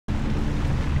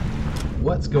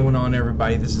What's going on,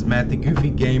 everybody? This is Matt the Goofy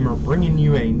Gamer bringing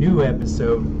you a new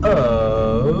episode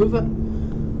of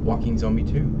Walking Zombie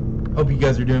 2. Hope you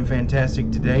guys are doing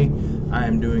fantastic today. I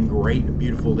am doing great. A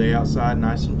beautiful day outside,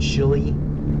 nice and chilly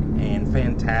and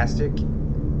fantastic.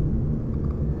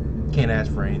 Can't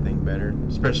ask for anything better,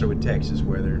 especially with Texas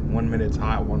weather. 1 minute it's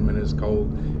hot, 1 minute it's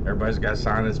cold. Everybody's got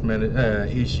sinus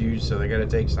issues, so they got to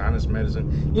take sinus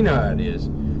medicine. You know how it is.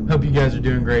 Hope you guys are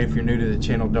doing great. If you're new to the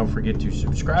channel, don't forget to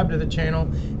subscribe to the channel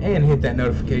and hit that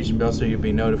notification bell so you'll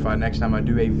be notified next time I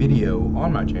do a video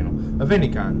on my channel of any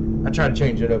kind. I try to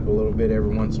change it up a little bit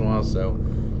every once in a while, so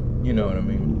you know what I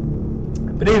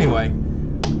mean. But anyway,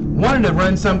 wanted to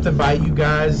run something by you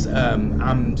guys.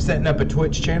 I'm setting up a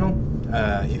Twitch channel.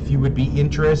 If you would be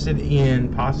interested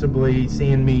in possibly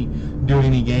seeing me do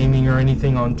any gaming or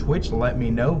anything on Twitch, let me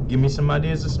know. Give me some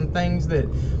ideas of some things that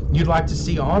you'd like to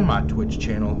see on my Twitch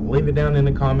channel. Leave it down in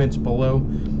the comments below.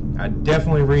 I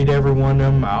definitely read every one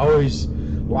of them. I always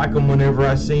like them whenever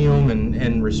I see them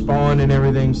and respond and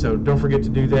everything, so don't forget to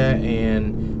do that.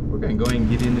 And we're going to go ahead and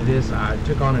get into this. I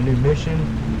took on a new mission,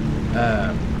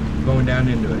 going down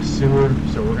into a sewer,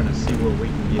 so we're going to see what we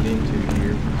can get into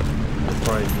here. It'll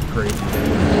probably be crazy.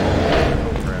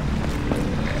 Oh crap.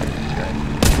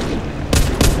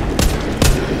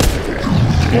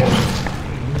 Okay.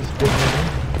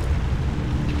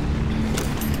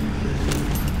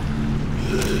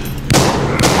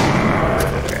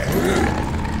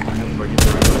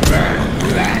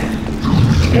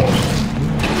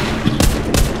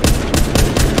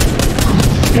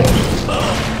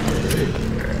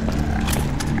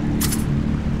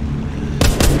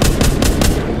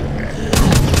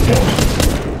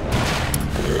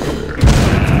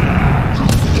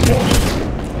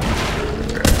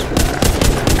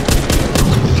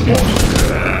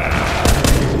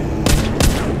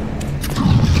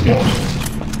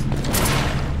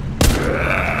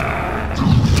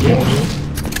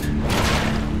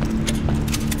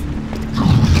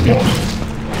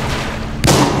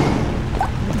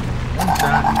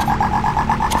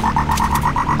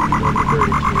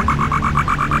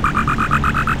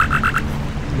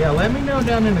 Yeah, let me know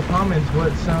down in the comments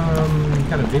what some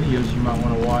kind of videos you might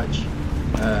want to watch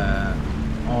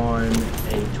on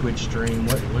a Twitch stream.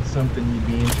 What's something you'd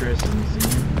be interested in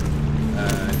seeing?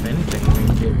 If anything, we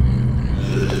can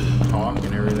get talk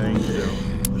and everything. So,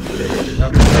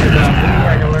 nothing to learn about me,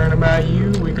 I can learn about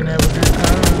you. We can have a good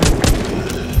time.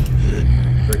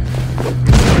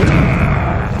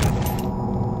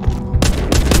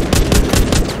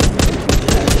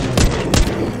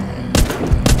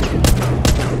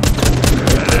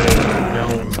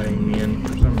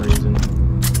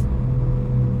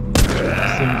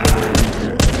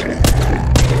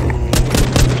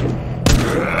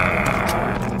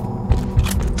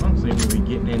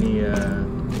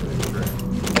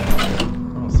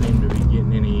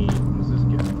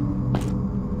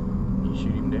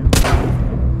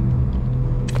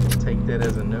 That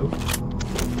as a note.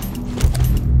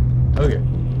 Okay.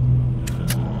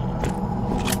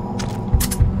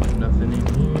 Nothing in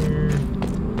here.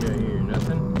 What we got here?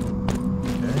 Nothing.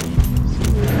 Okay. Let's see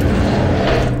what we got.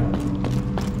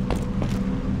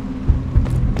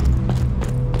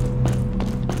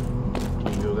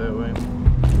 Can't go that way.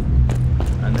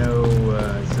 I know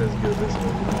it says go this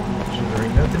way. There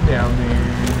ain't nothing down there.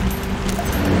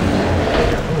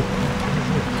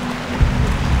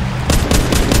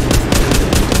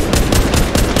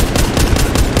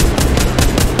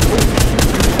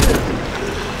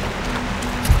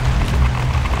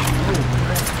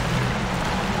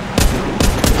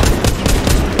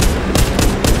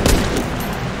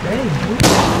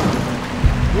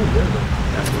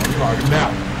 That's what I'm talking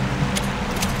about.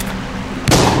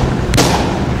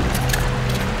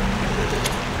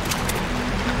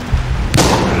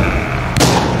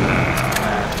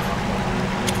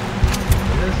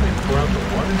 Did this thing pour out the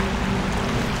water?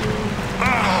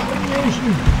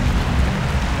 Radiation!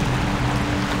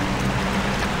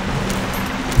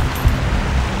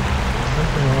 There's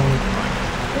something wrong with the mic.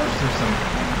 Of course there's something.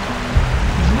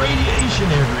 There's radiation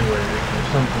everywhere. There's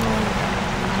something wrong with it.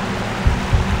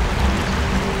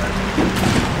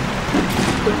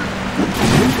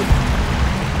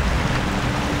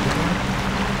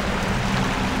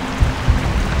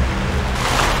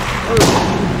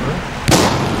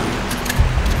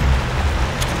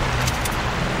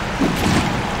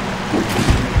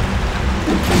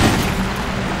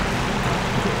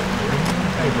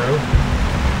 Hey bro, you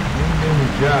ain't doing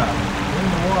your job. Get in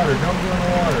the water, don't go in the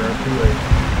water. I'm too late.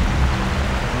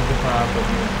 There's a pipe up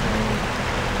in this thing.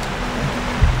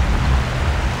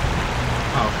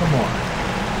 Oh, come on.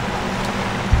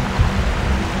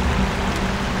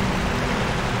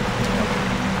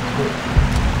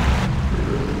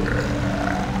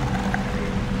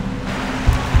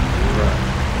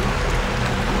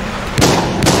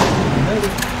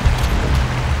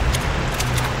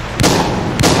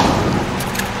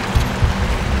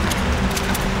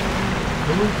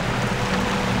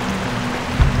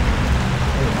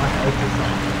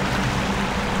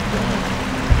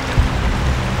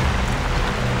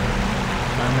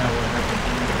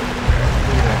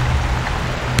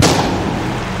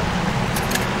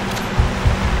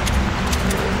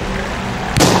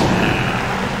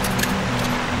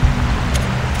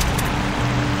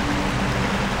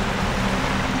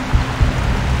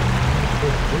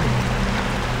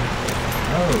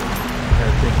 Oh,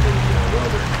 gotta take the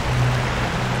welder.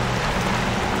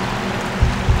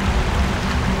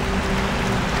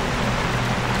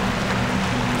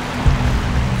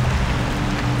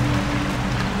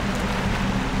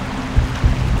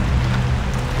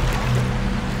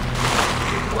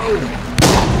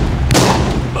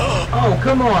 Oh,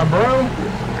 come on, bro.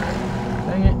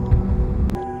 Dang it.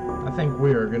 I think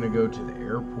we are going to go to the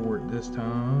airport this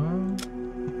time.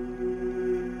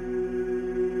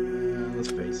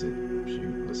 Let's face it.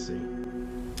 Shoot, let's see.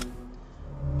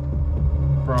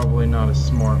 Probably not a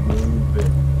smart move, but...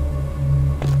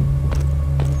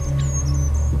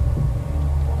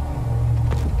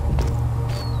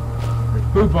 There's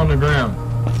poop on the ground.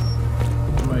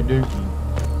 My dookie.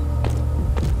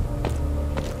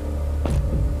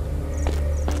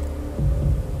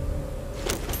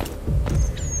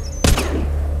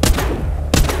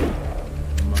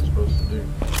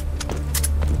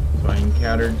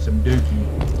 Encountered some dookie.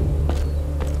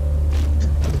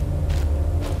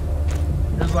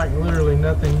 There's like literally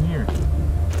nothing here.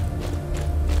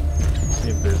 Let's see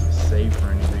if there's a safe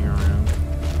or anything around.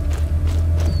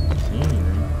 Don't see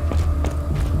anything.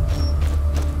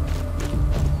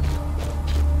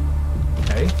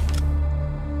 Okay.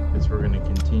 Guess we're gonna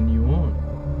continue on.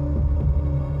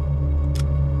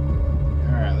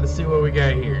 Alright, let's see what we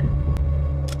got here.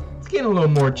 It's getting a little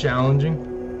more challenging.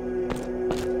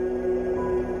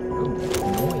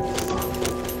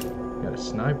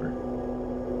 Sniper.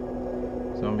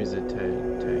 Zombies that tag,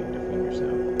 defend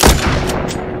yourself.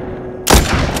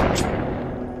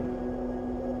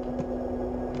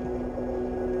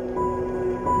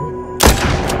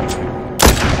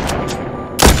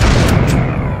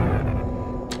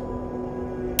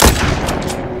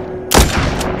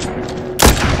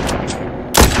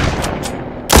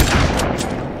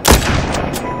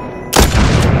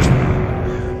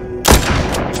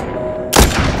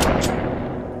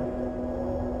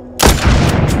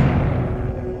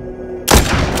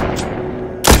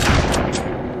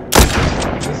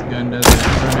 Gun doesn't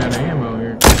run out of ammo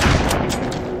here.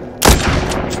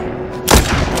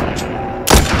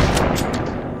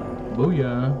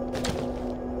 Booyah.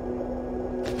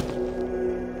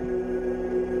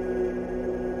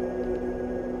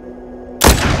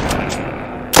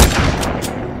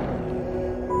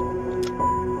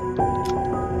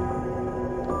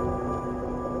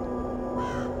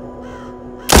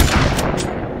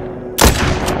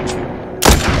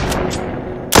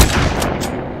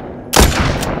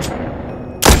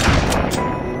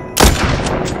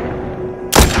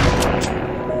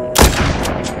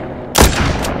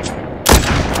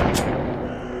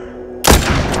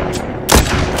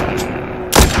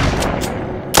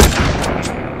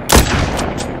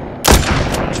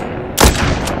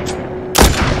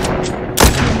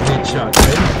 Shot,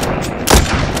 baby.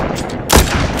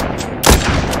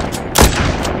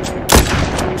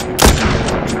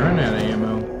 Run out of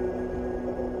ammo.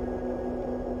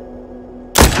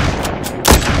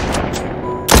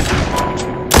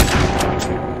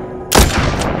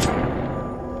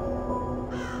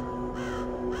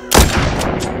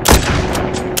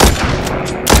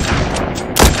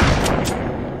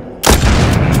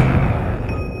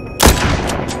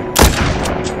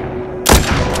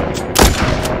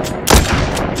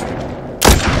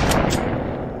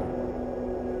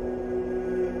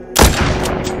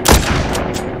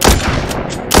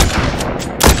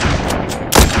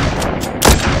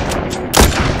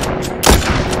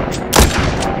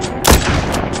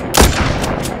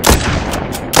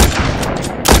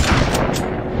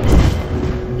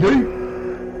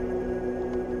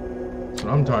 That's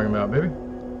what I'm talking about, baby.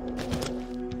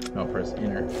 I'll press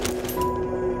enter.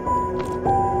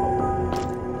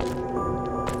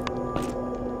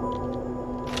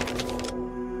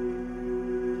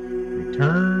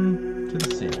 Return to the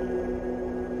city.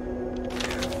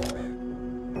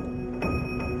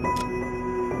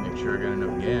 Make sure I got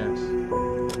enough gas.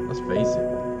 Let's face it.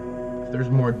 If there's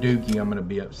more dookie, I'm gonna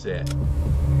be upset.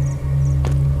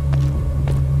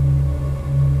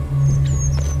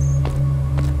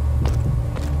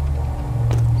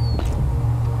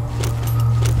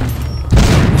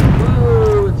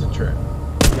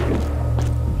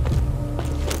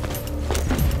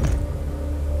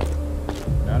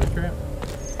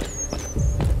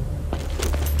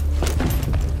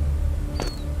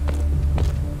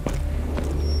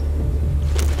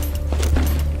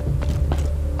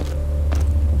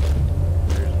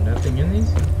 In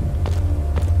these? Well,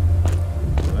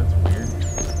 that's weird.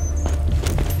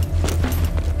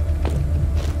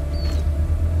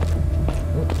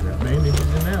 Oh, there's bandages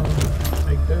in that one.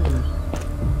 Take those.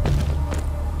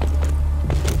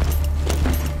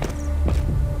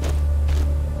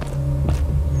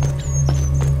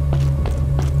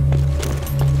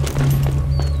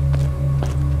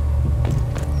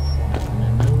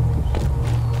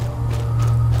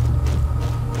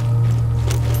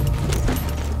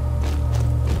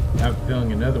 I have a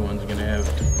feeling another one's gonna have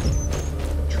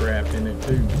a trap in it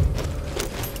too.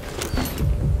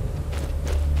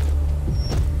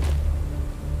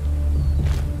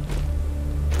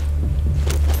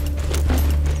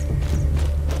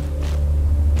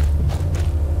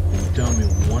 You tell me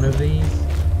one of these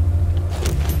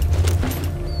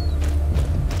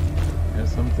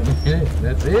has something in it.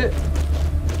 That's it.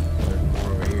 There's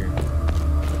more over here.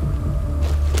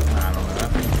 I don't know. I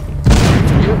think.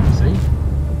 Yep. See.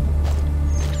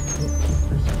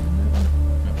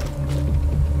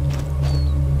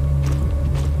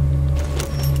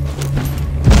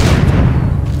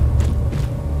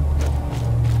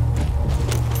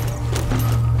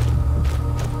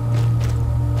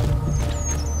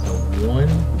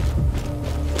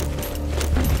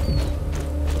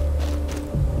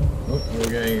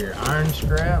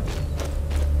 Scrap. I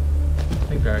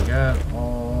think I got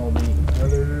all the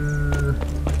other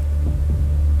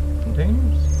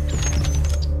containers.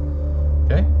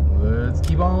 Okay, let's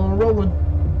keep on rolling.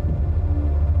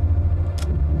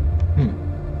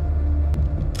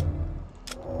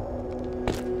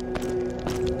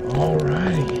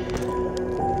 Alrighty.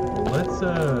 Let's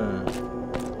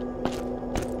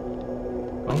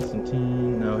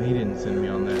Constantine. No, he didn't send me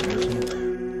on that mission.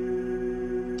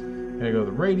 Gotta go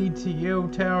to the radio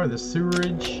tower, the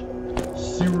sewerage.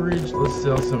 Let's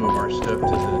sell some of our stuff to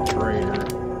the trader.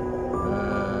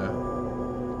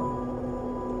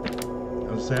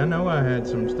 I'll say I know I had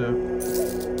some stuff.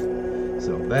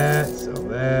 Sell that.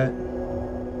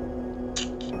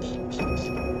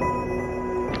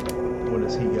 What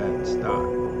has he got in stock?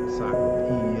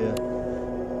 Encyclopedia.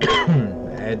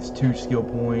 Adds 2 skill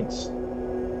points.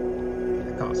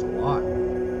 That costs a lot.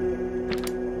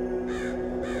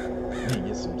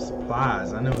 Some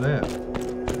supplies, I know that.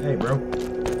 Hey, bro,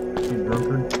 you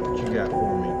drunkard, what you got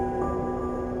for me?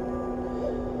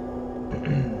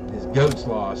 His goat's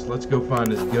lost. Let's go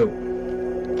find his goat.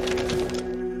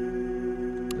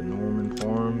 The Norman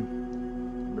farm.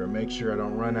 Better make sure I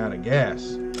don't run out of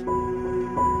gas,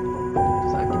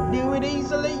 'cause I can do it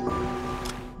easily.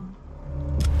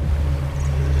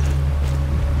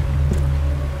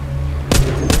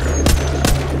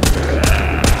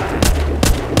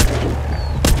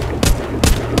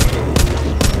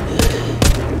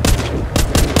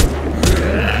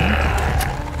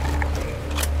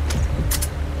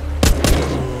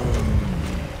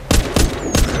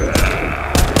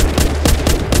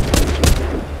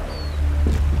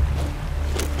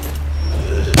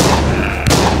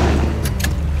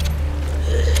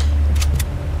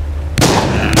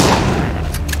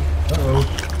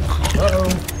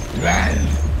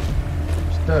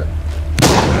 Stuck.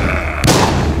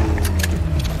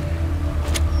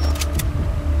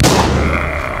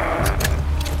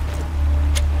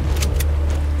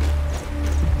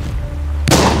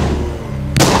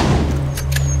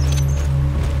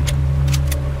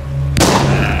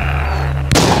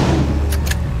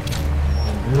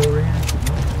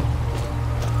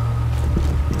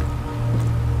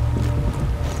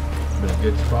 Been a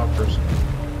good spot for some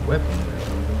weapons or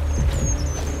something.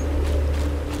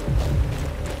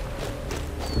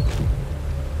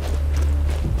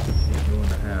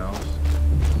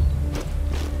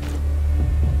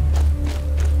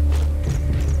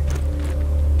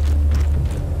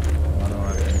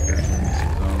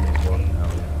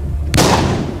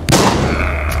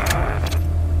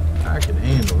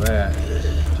 That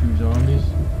 2 zombies.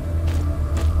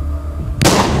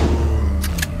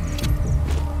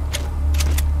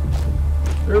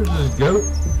 There's this goat.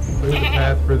 There's the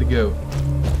path for the goat.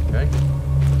 Okay.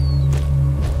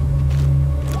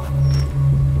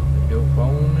 The goat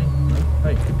following me? No?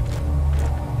 Hey.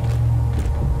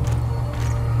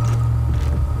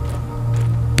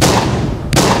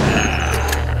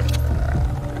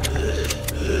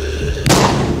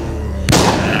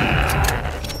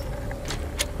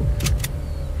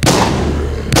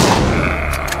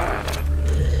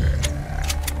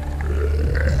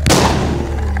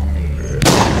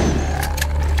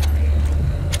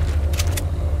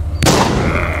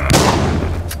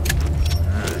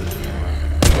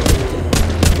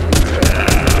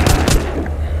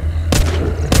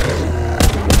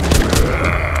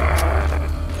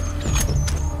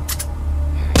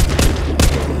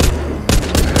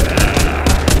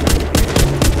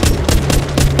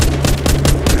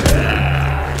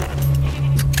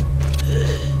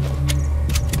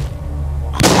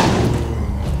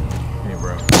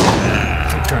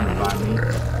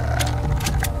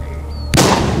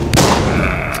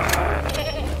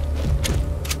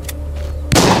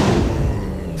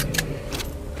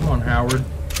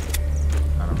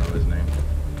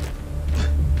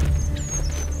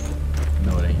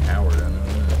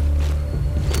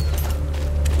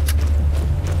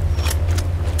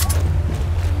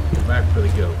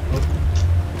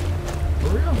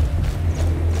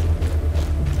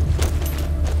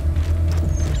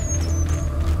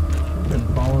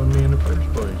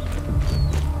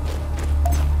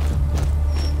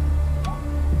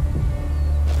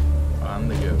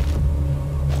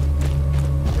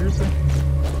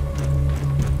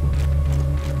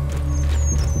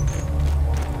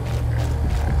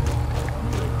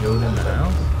 Goat in the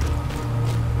house?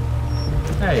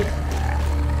 Hey.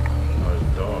 Oh, it's a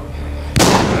dog.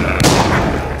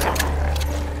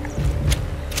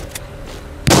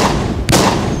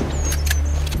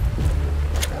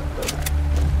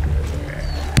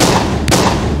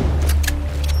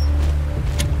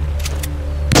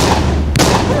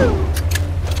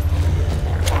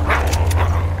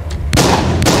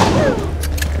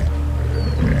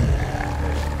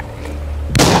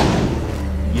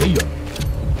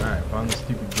 Alright, found the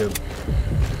stupid goat.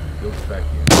 Goat's back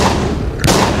here.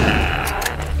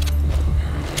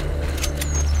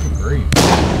 Good grief.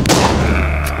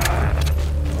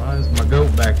 Why is my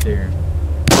goat back there?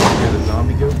 Got a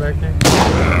zombie goat back there?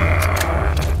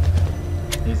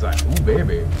 He's like, ooh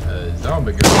baby, a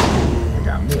zombie goat. I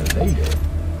got me a lady.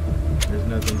 There's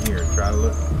nothing here. Try to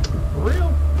look. For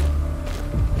real?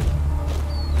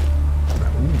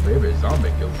 Ooh baby,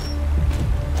 zombie goat.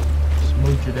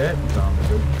 Smooch of that zombie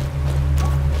goat.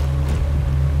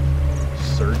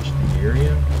 Search the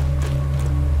area.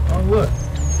 Oh look.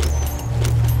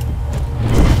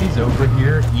 He's over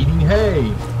here eating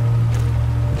hay.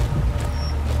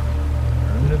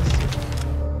 Return to the city.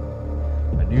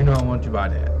 I do not want to buy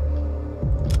that.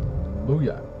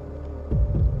 Booyah.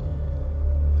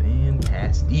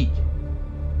 Fantastic.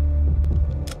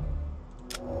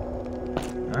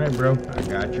 Alright bro, I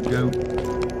got your goat.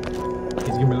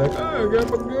 He's gonna be like, oh, I got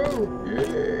my goat.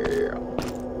 Yeah.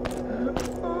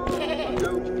 Oh, my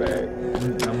goat's back.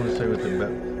 I'm gonna say with the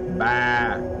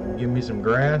bye. Give me some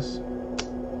grass.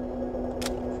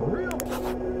 For real.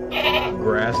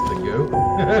 Grass the goat.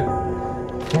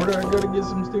 Where do I go to get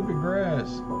some stupid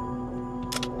grass?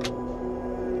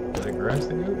 Did I grass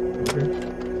the goat? Okay.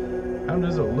 How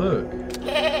does it look?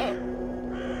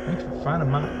 Thanks for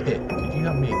finding my pet. Could you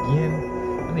help me again?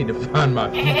 I need to find my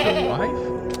future wife.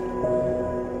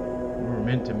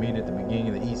 Meant to meet at the beginning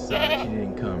of the east side. She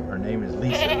didn't come. Her name is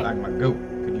Lisa, like my goat.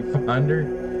 Could you find her?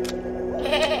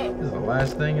 This is the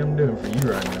last thing I'm doing for you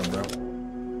right now, bro.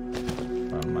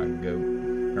 Find my goat.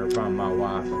 Or find my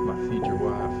wife, my future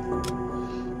wife.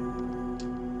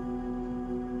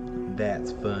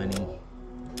 That's funny.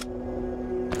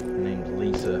 Her name's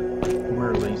Lisa. Come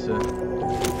here, Lisa.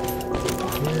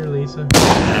 Come here, Lisa.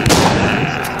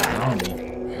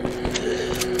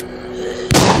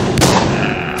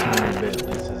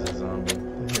 Lisa's a zombie.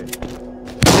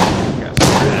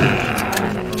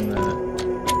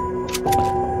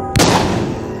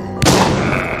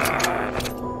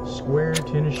 Square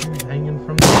tennis shoes hanging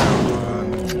from the ground.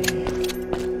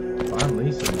 Find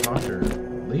Lisa and talk to her.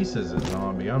 Lisa's a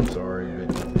zombie. I'm sorry, but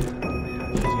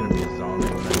she's gonna be a zombie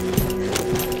when I get here.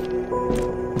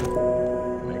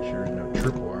 Make sure there's no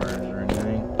tripwires or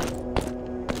anything.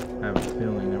 I have a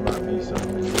feeling there might be some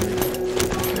in here.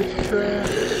 It's trash.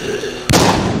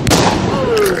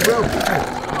 Whoa, bro!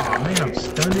 Oh man, I'm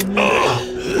stunning you. Oh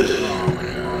my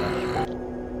gosh.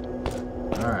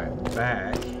 Alright,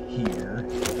 back here.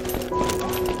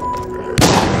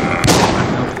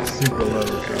 Super low,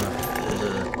 so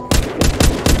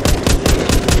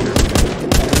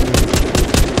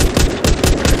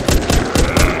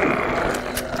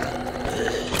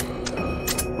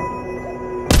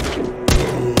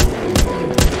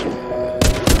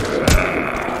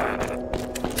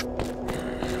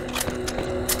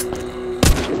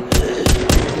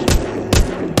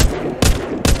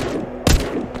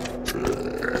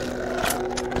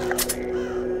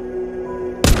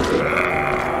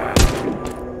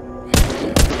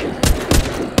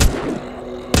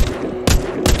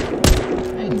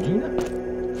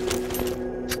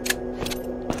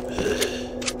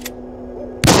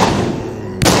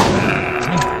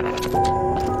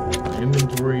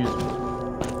inventory is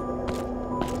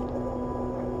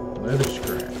leather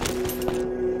scrap.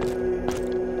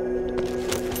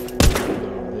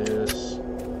 Load this.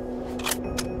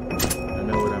 I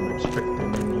know what I'm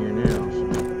expecting in here now.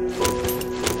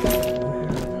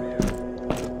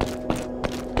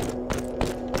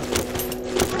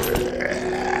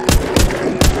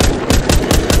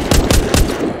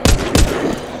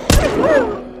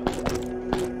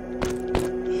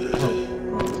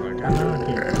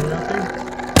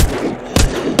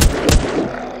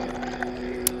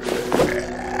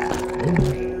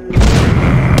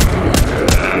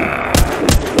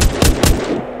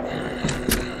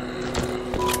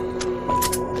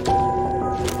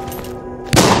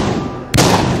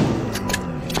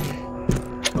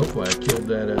 Hopefully I killed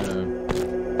that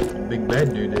big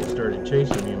bad dude that started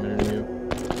chasing me a minute ago.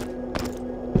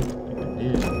 I think I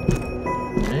did.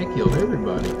 And I killed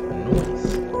everybody. Nice.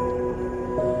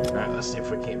 Alright, let's see if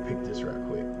we can't pick this right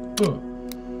quick.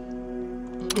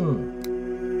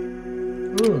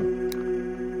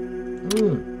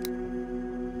 One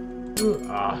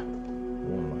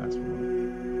last one.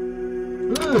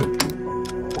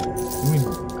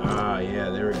 Yeah,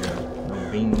 there we go. No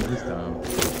beans this time.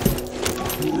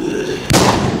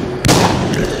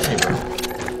 Hey, bro.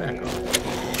 Back off.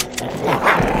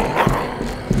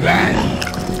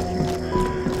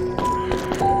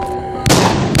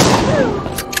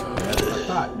 That's what I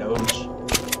thought, Doge.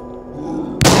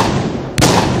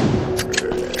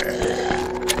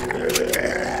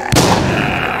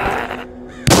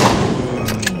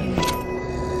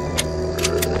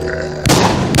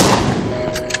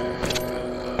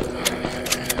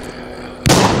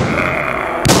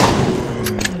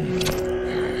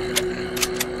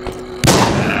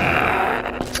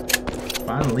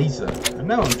 Lisa. I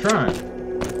know, I'm trying.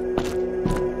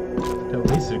 Tell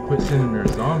Lisa to quit sending her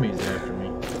zombies after me.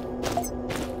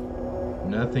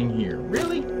 Nothing here.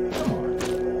 Really? Come on.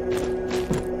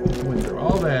 She went through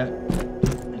all that,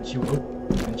 and she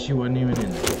wasn't even in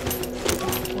there.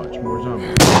 Watch, more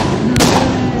zombies.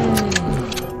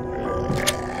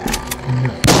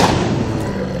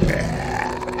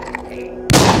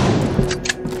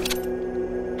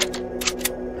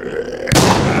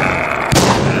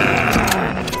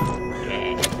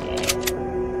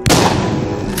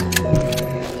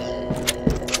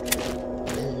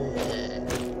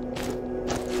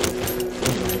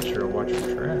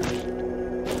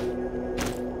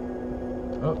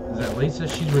 Oh, is that Lisa?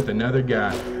 She's with another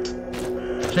guy.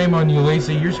 Shame on you,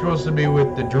 Lisa. You're supposed to be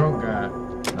with the drunk guy.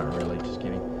 Not really, just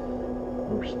kidding.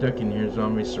 We're stuck in here.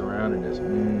 Zombies surrounding us.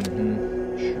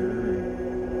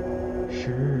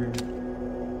 Sure.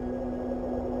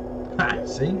 Ha!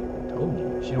 See? I told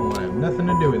you. She don't want to have nothing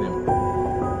to do with him.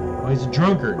 Oh, he's a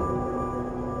drunkard.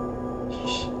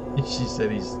 She said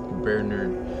he's comparing her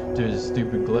to his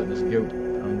stupid gluttonous goat.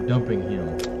 I'm dumping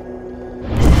him.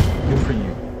 Good for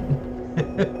you.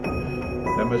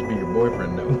 That must be your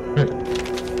boyfriend, though.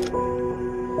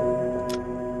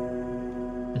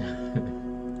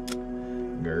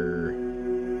 Grr.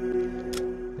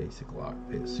 Basic lock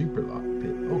pit, super lock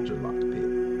pit, ultra lock pit.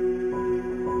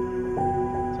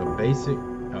 So basic.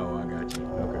 Oh, I got you.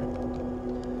 Okay.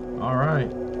 All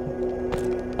right.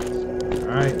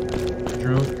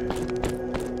 Drunk.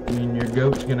 I mean, your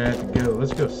goat's gonna have to go.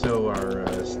 Let's go sell our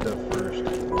stuff first.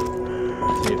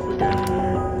 See if we got any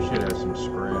here. We should have some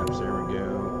scraps. There we go.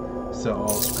 Sell all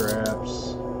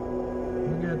scraps. What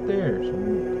we got there?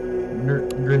 Some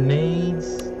grenades.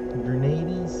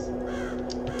 Grenades.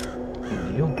 Good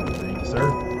deal. Thank you, sir.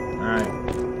 Alright.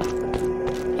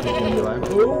 She's gonna be like,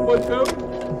 oh, what's up?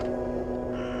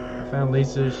 I found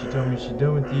Lisa. She told me she's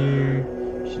done with you.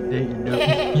 You should date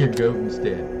your goat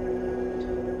instead.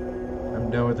 I'm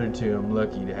done with her too. I'm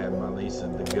lucky to have my Lisa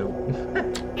the goat.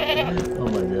 Oh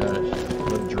my gosh.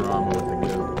 What drama with the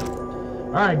goat.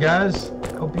 Alright guys.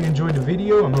 Hope you enjoyed the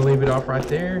video. I'm going to leave it off right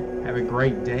there. Have a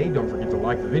great day. Don't forget to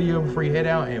like the video before you head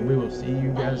out. And we will see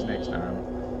you guys next time.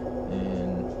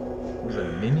 And was that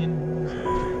a minion? What was that?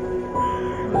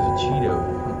 That was a Cheeto.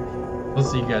 We'll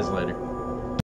see you guys later.